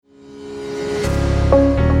Welcome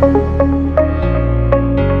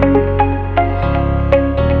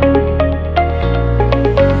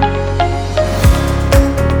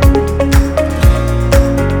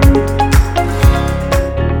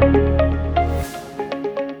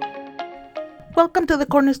to the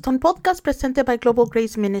Cornerstone Podcast presented by Global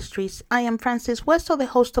Grace Ministries. I am Francis Westo, the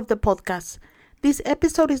host of the podcast. This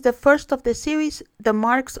episode is the first of the series, The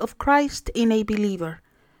Marks of Christ in a Believer.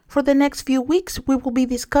 For the next few weeks, we will be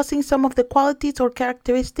discussing some of the qualities or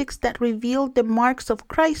characteristics that reveal the marks of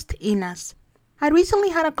Christ in us. I recently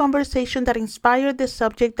had a conversation that inspired the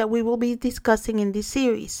subject that we will be discussing in this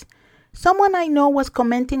series. Someone I know was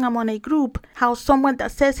commenting among a group how someone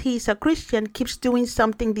that says he is a Christian keeps doing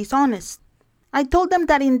something dishonest. I told them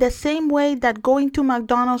that in the same way that going to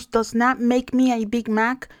McDonald's does not make me a Big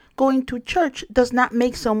Mac, going to church does not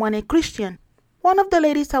make someone a Christian. One of the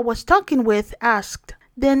ladies I was talking with asked,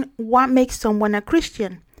 "Then what makes someone a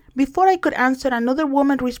Christian?" Before I could answer, another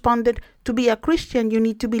woman responded, "To be a Christian, you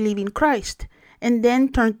need to believe in Christ," and then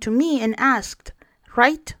turned to me and asked,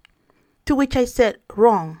 "Right?" To which I said,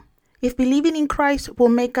 "Wrong. If believing in Christ will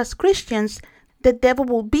make us Christians, the devil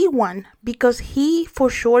will be one because he for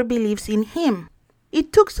sure believes in him."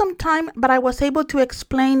 It took some time, but I was able to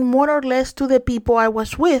explain more or less to the people I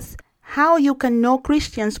was with how you can know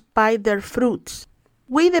Christians by their fruits.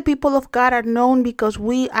 We, the people of God, are known because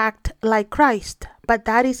we act like Christ, but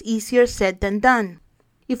that is easier said than done.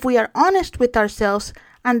 If we are honest with ourselves,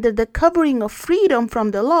 under the covering of freedom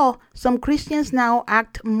from the law, some Christians now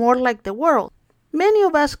act more like the world. Many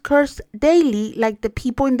of us curse daily like the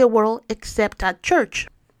people in the world except at church.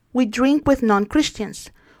 We drink with non-Christians.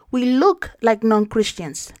 We look like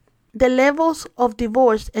non-Christians. The levels of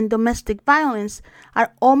divorce and domestic violence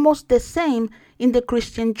are almost the same in the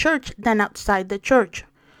Christian church than outside the church.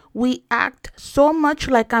 We act so much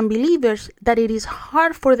like unbelievers that it is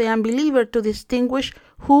hard for the unbeliever to distinguish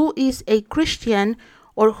who is a Christian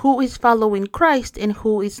or who is following Christ and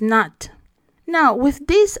who is not. Now, with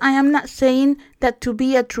this, I am not saying that to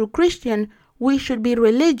be a true Christian, we should be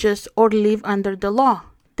religious or live under the law.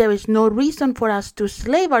 There is no reason for us to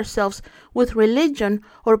slave ourselves with religion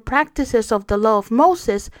or practices of the law of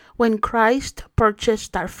Moses when Christ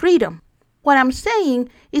purchased our freedom. What I'm saying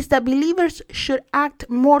is that believers should act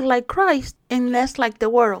more like Christ and less like the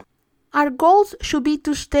world. Our goals should be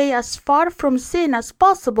to stay as far from sin as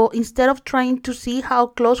possible instead of trying to see how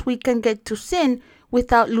close we can get to sin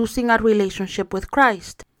without losing our relationship with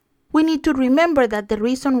Christ. We need to remember that the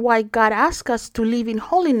reason why God asks us to live in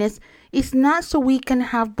holiness is not so we can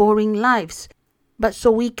have boring lives, but so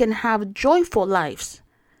we can have joyful lives.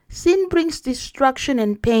 Sin brings destruction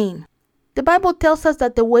and pain. The Bible tells us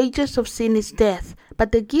that the wages of sin is death,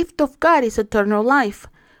 but the gift of God is eternal life.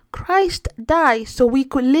 Christ died so we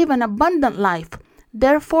could live an abundant life.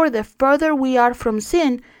 Therefore, the further we are from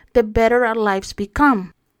sin, the better our lives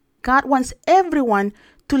become. God wants everyone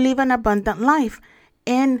to live an abundant life,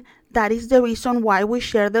 and that is the reason why we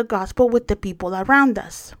share the gospel with the people around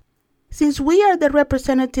us. Since we are the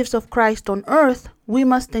representatives of Christ on earth, we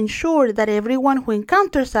must ensure that everyone who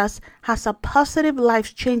encounters us has a positive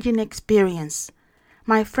life-changing experience.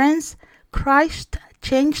 My friends, Christ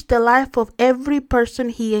changed the life of every person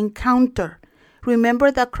he encountered.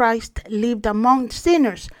 Remember that Christ lived among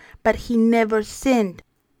sinners, but he never sinned.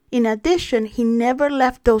 In addition, he never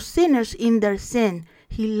left those sinners in their sin.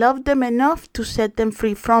 He loved them enough to set them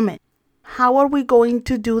free from it. How are we going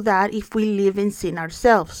to do that if we live in sin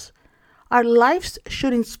ourselves? Our lives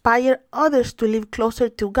should inspire others to live closer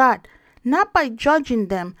to God, not by judging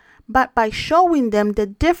them, but by showing them the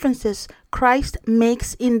differences Christ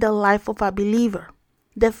makes in the life of a believer.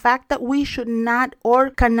 The fact that we should not or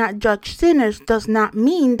cannot judge sinners does not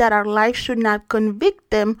mean that our life should not convict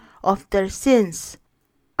them of their sins.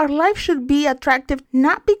 Our life should be attractive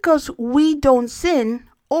not because we don't sin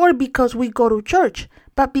or because we go to church,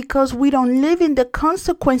 but because we don't live in the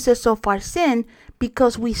consequences of our sin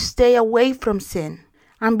because we stay away from sin.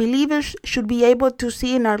 Unbelievers should be able to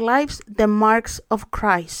see in our lives the marks of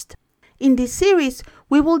Christ. In this series,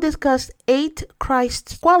 we will discuss 8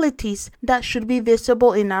 Christ qualities that should be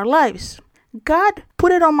visible in our lives. God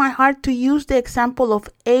put it on my heart to use the example of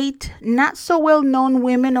 8 not so well-known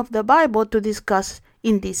women of the Bible to discuss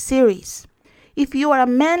in this series. If you are a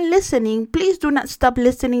man listening, please do not stop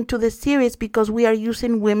listening to the series because we are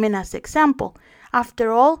using women as example.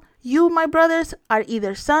 After all, you, my brothers, are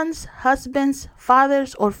either sons, husbands,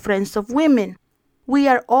 fathers, or friends of women. We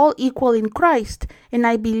are all equal in Christ, and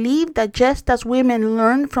I believe that just as women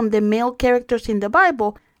learn from the male characters in the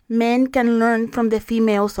Bible, men can learn from the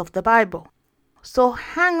females of the Bible. So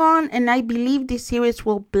hang on, and I believe this series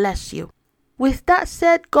will bless you. With that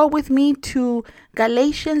said, go with me to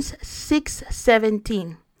Galatians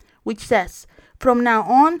 6:17, which says, "From now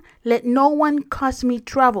on, let no one cause me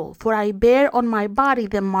trouble, for I bear on my body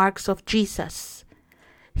the marks of Jesus."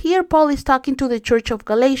 Here Paul is talking to the church of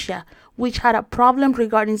Galatia, which had a problem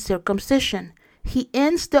regarding circumcision. He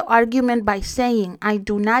ends the argument by saying, "I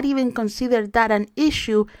do not even consider that an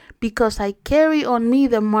issue because I carry on me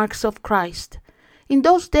the marks of Christ." In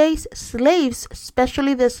those days, slaves,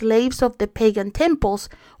 especially the slaves of the pagan temples,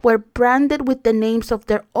 were branded with the names of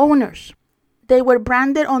their owners. They were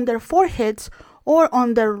branded on their foreheads or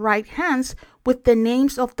on their right hands with the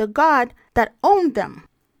names of the god that owned them.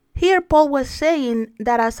 Here Paul was saying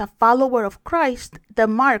that as a follower of Christ, the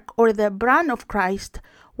mark or the brand of Christ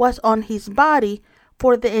was on his body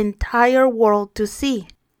for the entire world to see.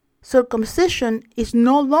 Circumcision is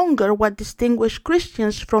no longer what distinguishes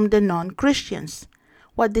Christians from the non-Christians.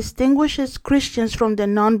 What distinguishes Christians from the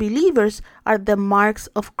non-believers are the marks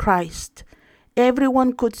of Christ.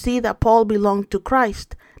 Everyone could see that Paul belonged to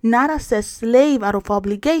Christ, not as a slave out of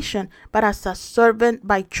obligation, but as a servant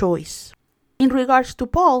by choice. In regards to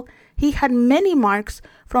Paul, he had many marks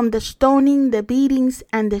from the stoning, the beatings,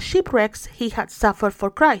 and the shipwrecks he had suffered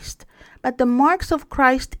for Christ. But the marks of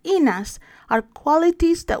Christ in us are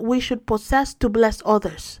qualities that we should possess to bless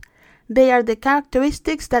others. They are the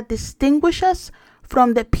characteristics that distinguish us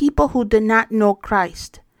from the people who do not know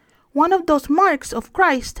Christ. One of those marks of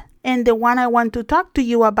Christ, and the one I want to talk to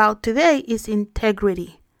you about today, is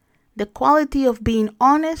integrity. The quality of being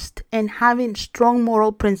honest and having strong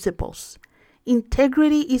moral principles.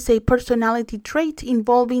 Integrity is a personality trait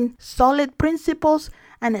involving solid principles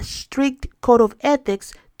and a strict code of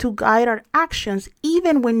ethics to guide our actions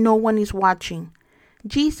even when no one is watching.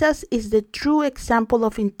 Jesus is the true example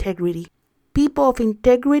of integrity. People of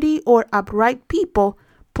integrity or upright people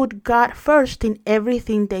put God first in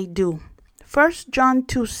everything they do. 1 John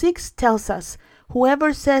 2:6 tells us,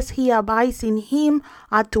 "Whoever says he abides in him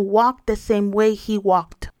ought to walk the same way he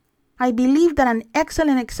walked." I believe that an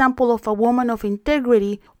excellent example of a woman of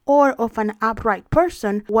integrity or of an upright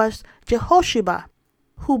person was Jehosheba,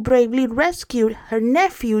 who bravely rescued her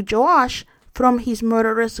nephew Joash from his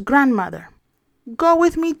murderous grandmother. Go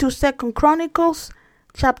with me to 2 Chronicles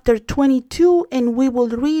chapter 22, and we will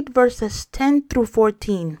read verses 10 through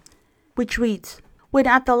 14, which reads, "When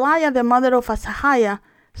Athaliah, the mother of Asahiah,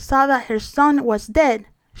 saw that her son was dead,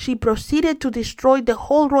 she proceeded to destroy the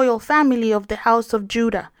whole royal family of the house of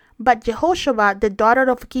Judah. But Jehosheba, the daughter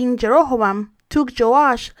of King Jeroboam, took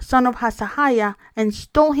Joash, son of Asahiah, and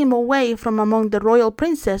stole him away from among the royal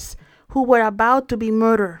princes who were about to be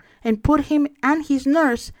murdered, and put him and his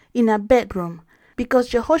nurse in a bedroom. Because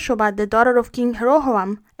Jehosheba, the daughter of King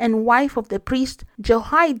Jeroboam, and wife of the priest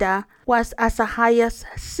Jehoiada, was Asahiah's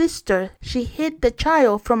sister, she hid the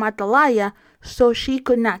child from Athaliah so she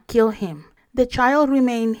could not kill him. The child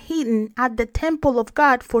remained hidden at the temple of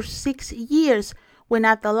God for 6 years when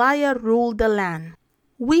Athaliah ruled the land."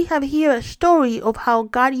 We have here a story of how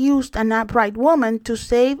God used an upright woman to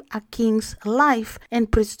save a king's life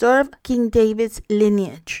and preserve King David's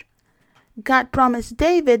lineage. God promised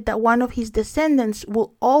David that one of his descendants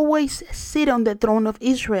will always sit on the throne of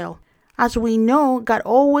Israel. As we know, God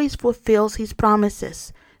always fulfills his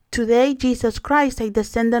promises. Today, Jesus Christ, a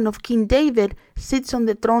descendant of King David, sits on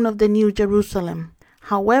the throne of the New Jerusalem.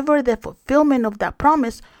 However, the fulfillment of that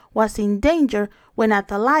promise was in danger when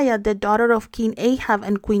Athaliah, the daughter of King Ahab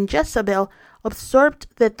and Queen Jezebel, usurped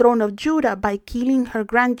the throne of Judah by killing her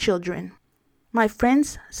grandchildren. My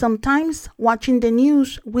friends, sometimes watching the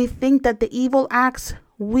news, we think that the evil acts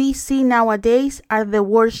we see nowadays are the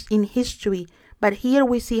worst in history. But here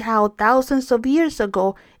we see how thousands of years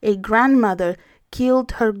ago, a grandmother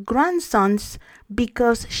killed her grandsons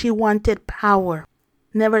because she wanted power.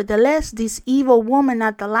 Nevertheless, this evil woman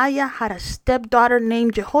Athaliah had a stepdaughter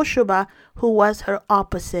named Jehosheba who was her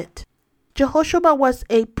opposite. Jehosheba was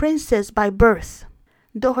a princess by birth.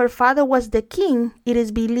 Though her father was the king, it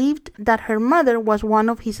is believed that her mother was one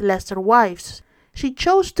of his lesser wives. She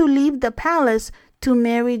chose to leave the palace to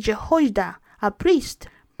marry Jehoiada, a priest,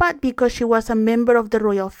 but because she was a member of the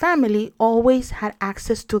royal family, always had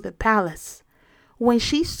access to the palace. When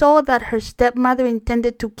she saw that her stepmother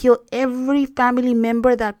intended to kill every family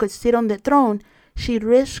member that could sit on the throne, she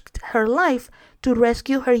risked her life to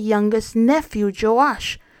rescue her youngest nephew,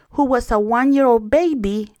 Joash, who was a 1-year-old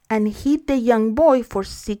baby, and hid the young boy for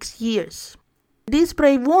 6 years. This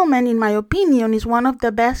brave woman, in my opinion, is one of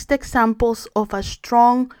the best examples of a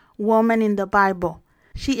strong woman in the Bible.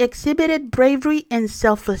 She exhibited bravery and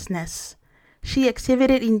selflessness. She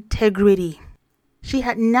exhibited integrity. She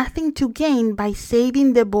had nothing to gain by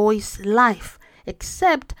saving the boy's life,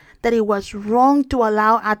 except that it was wrong to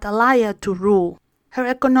allow Athaliah to rule. Her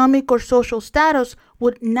economic or social status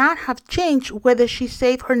would not have changed whether she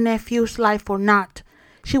saved her nephew's life or not.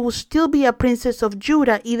 She would still be a princess of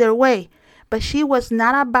Judah either way, but she was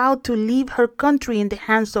not about to leave her country in the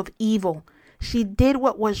hands of evil. She did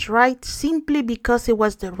what was right simply because it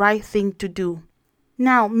was the right thing to do.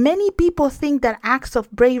 Now, many people think that acts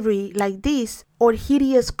of bravery like this or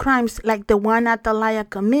hideous crimes like the one Athaliah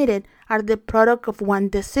committed are the product of one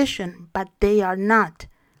decision, but they are not.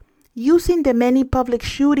 Using the many public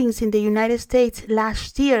shootings in the United States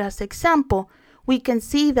last year as example, we can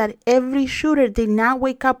see that every shooter did not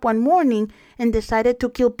wake up one morning and decided to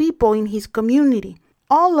kill people in his community.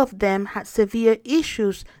 All of them had severe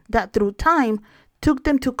issues that through time took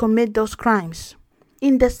them to commit those crimes.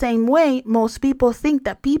 In the same way, most people think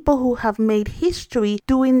that people who have made history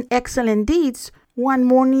doing excellent deeds one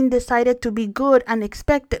morning decided to be good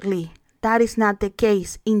unexpectedly. That is not the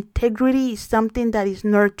case. Integrity is something that is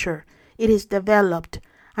nurtured. It is developed.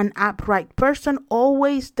 An upright person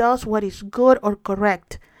always does what is good or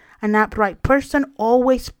correct. An upright person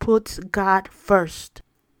always puts God first.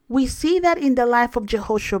 We see that in the life of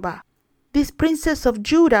Jehoshaphat. This princess of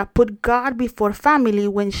Judah put God before family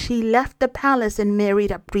when she left the palace and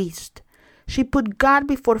married a priest. She put God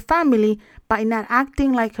before family by not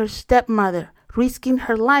acting like her stepmother, risking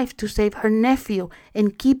her life to save her nephew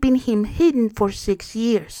and keeping him hidden for 6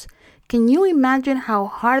 years. Can you imagine how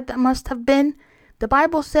hard that must have been? The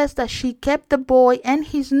Bible says that she kept the boy and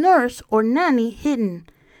his nurse or nanny hidden.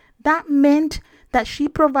 That meant that she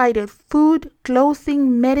provided food,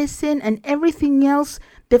 clothing, medicine, and everything else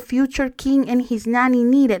the future king and his nanny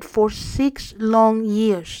needed for 6 long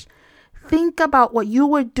years. Think about what you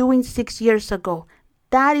were doing 6 years ago.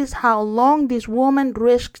 That is how long this woman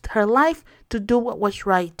risked her life to do what was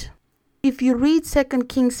right. If you read 2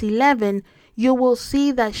 Kings 11, you will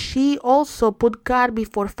see that she also put God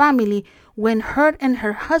before family when her and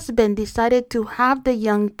her husband decided to have the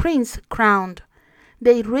young prince crowned.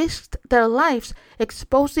 They risked their lives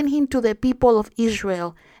exposing him to the people of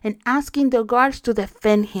Israel and asking the guards to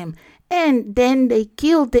defend him, and then they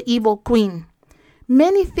killed the evil queen.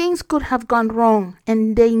 Many things could have gone wrong,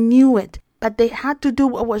 and they knew it, but they had to do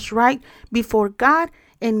what was right before God,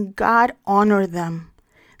 and God honored them.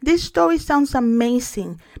 This story sounds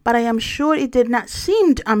amazing, but I am sure it did not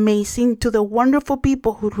seem amazing to the wonderful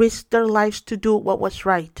people who risked their lives to do what was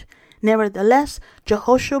right. Nevertheless,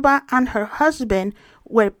 Jehoshaphat and her husband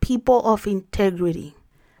were people of integrity.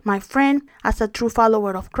 My friend, as a true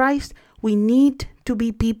follower of Christ, we need to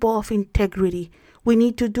be people of integrity. We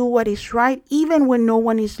need to do what is right even when no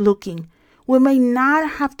one is looking. We may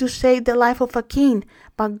not have to save the life of a king,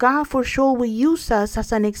 but God for sure will use us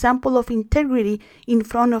as an example of integrity in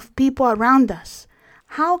front of people around us.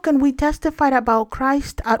 How can we testify about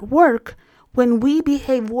Christ at work when we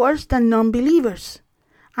behave worse than non-believers?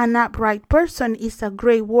 An upright person is a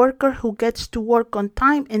great worker who gets to work on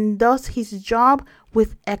time and does his job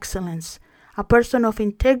with excellence. A person of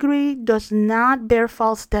integrity does not bear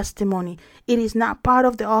false testimony. It is not part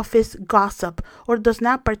of the office gossip or does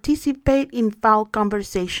not participate in foul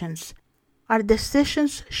conversations. Our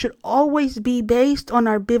decisions should always be based on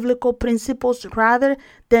our biblical principles rather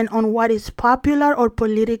than on what is popular or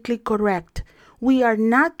politically correct. We are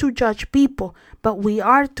not to judge people, but we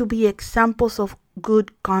are to be examples of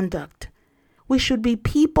good conduct. We should be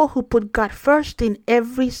people who put God first in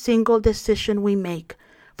every single decision we make.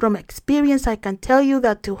 From experience, I can tell you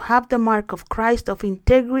that to have the mark of Christ of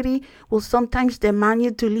integrity will sometimes demand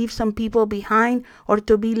you to leave some people behind or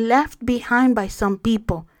to be left behind by some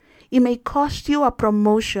people. It may cost you a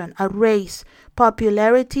promotion, a raise,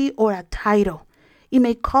 popularity, or a title. It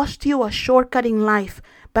may cost you a shortcut in life,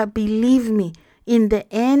 but believe me, in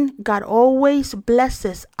the end, God always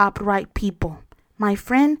blesses upright people. My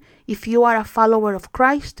friend, if you are a follower of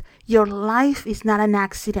Christ, your life is not an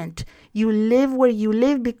accident. You live where you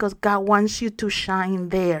live because God wants you to shine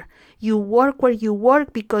there. You work where you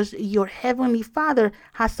work because your Heavenly Father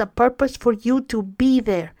has a purpose for you to be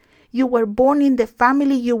there. You were born in the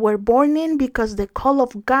family you were born in because the call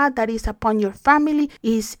of God that is upon your family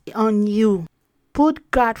is on you.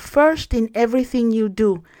 Put God first in everything you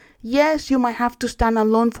do. Yes, you might have to stand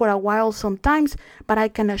alone for a while sometimes, but I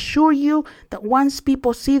can assure you that once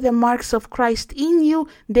people see the marks of Christ in you,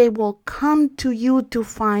 they will come to you to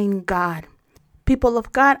find God. People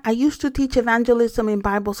of God, I used to teach evangelism in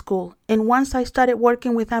Bible school, and once I started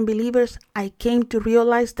working with unbelievers, I came to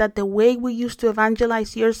realize that the way we used to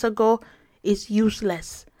evangelize years ago is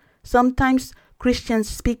useless. Sometimes Christians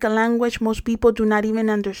speak a language most people do not even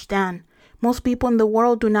understand. Most people in the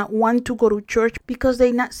world do not want to go to church because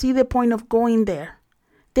they not see the point of going there.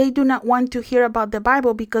 They do not want to hear about the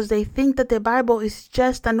Bible because they think that the Bible is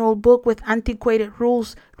just an old book with antiquated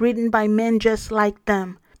rules written by men just like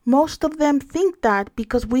them. Most of them think that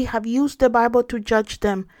because we have used the Bible to judge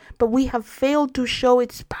them, but we have failed to show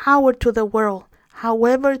its power to the world.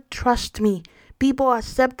 However, trust me, people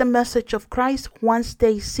accept the message of Christ once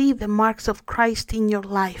they see the marks of Christ in your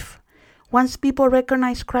life. Once people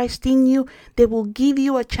recognize Christ in you, they will give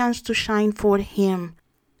you a chance to shine for Him.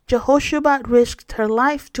 Jehoshaphat risked her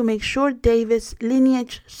life to make sure David's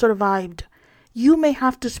lineage survived. You may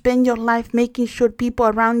have to spend your life making sure people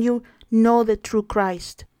around you know the true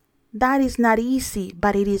Christ. That is not easy,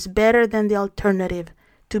 but it is better than the alternative.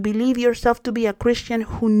 To believe yourself to be a Christian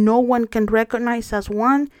who no one can recognize as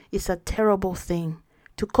one is a terrible thing.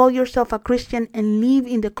 To call yourself a Christian and live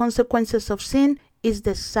in the consequences of sin is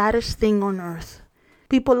the saddest thing on earth.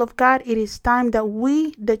 People of God, it is time that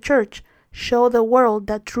we, the church, show the world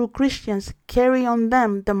that true Christians carry on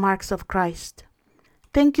them the marks of Christ.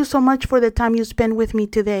 Thank you so much for the time you spent with me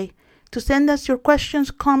today. To send us your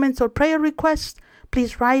questions, comments, or prayer requests,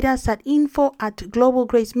 please write us at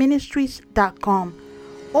info@globalgraceministries.com.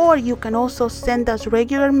 Or you can also send us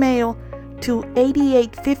regular mail to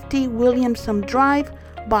 8850 Williamson Drive,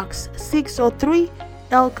 Box 603,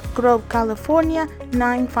 Elk Grove, California,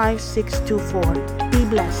 95624. Be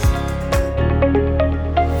blessed.